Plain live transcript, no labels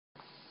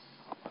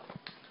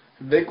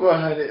Vic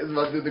 100 is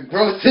about to do the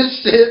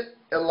grossest shit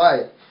in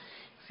life.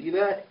 See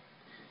that?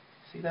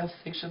 See that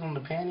thick shit on the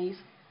panties?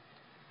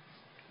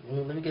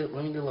 Let me get a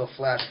little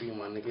flash for you,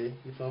 my nigga.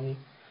 You feel me?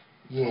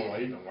 Yeah. Oh,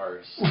 even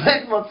worse.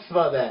 Let's about to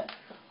smell that.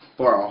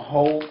 For a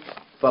whole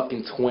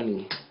fucking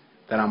 20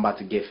 that I'm about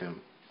to give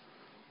him.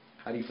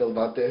 How do you feel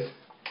about this?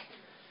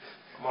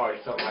 I'm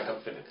already feeling like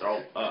I'm finna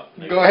throw up,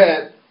 nigga. Go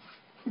ahead.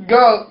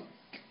 Go.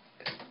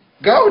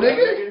 Go,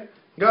 nigga.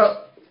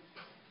 Go.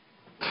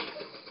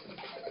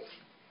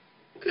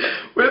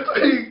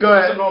 Go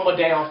ahead. It's a normal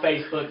day on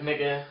Facebook,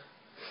 nigga.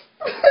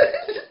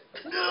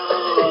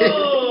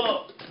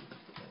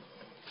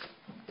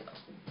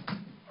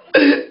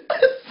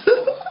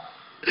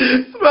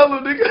 Smell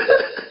him, nigga.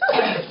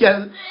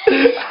 Yes.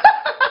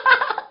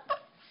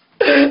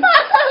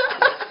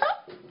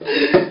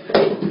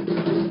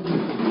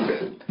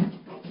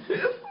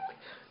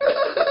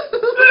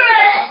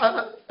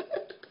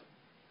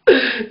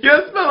 You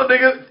gotta smell it,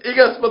 nigga. You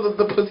gotta smell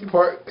the pussy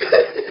part.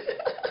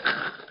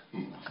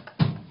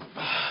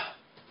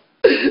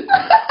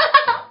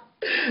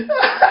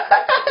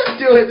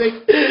 Do it, nigga.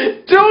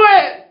 Do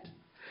it!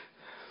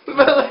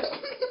 Smell it.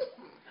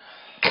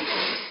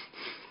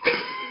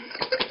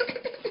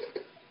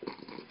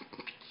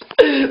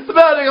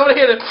 Smell it, nigga. I wanna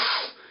hear it.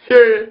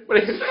 Hear it. I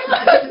wanna hear it.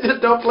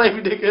 Just don't play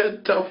me,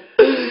 nigga. Don't.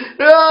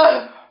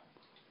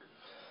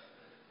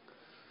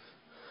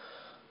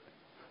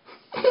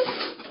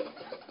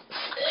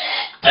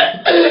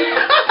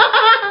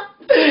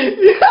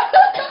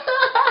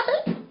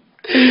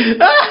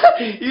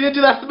 You didn't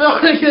do that smell,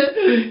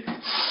 nigga.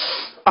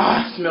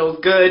 Ah, smells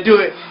good. Do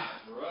it.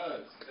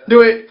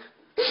 Do it.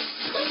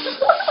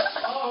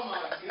 Oh my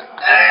god.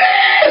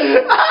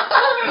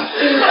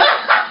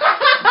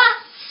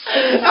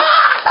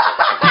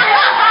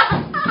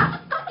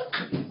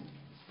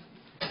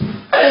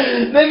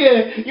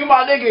 Nigga, you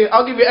my nigga.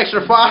 I'll give you an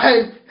extra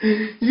 5.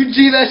 You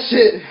G that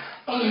shit.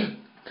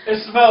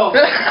 It smells.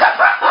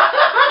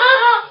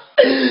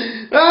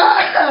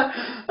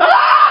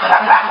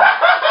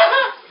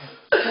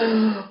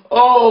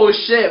 Oh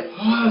shit.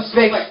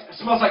 It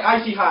smells like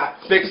icy hot.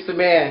 Fix the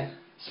man.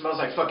 It smells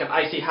like fucking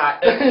icy hot.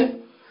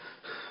 It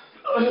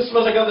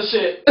smells like other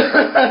shit.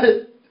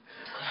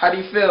 How do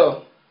you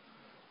feel?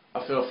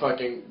 I feel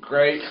fucking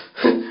great.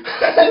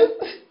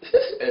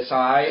 It's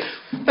alright.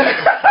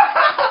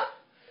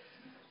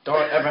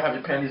 Don't ever have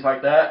your panties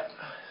like that.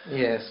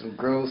 Yeah, some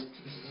gross.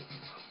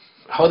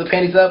 Hold the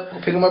panties up.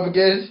 Pick them up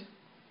again.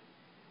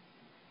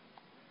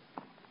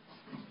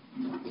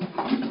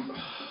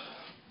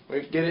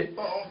 Wait, get it?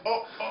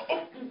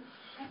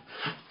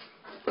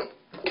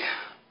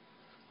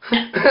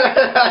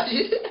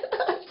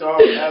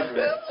 Don't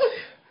ever.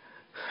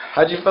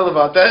 How'd you feel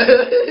about that?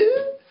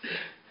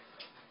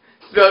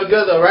 Smelled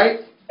good though, right?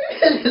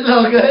 It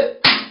smell good?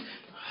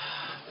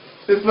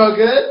 It smell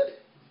good?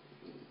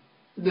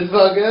 It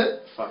smell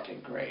good?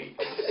 Fucking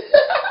great.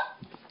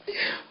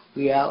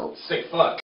 We out. Sick fuck.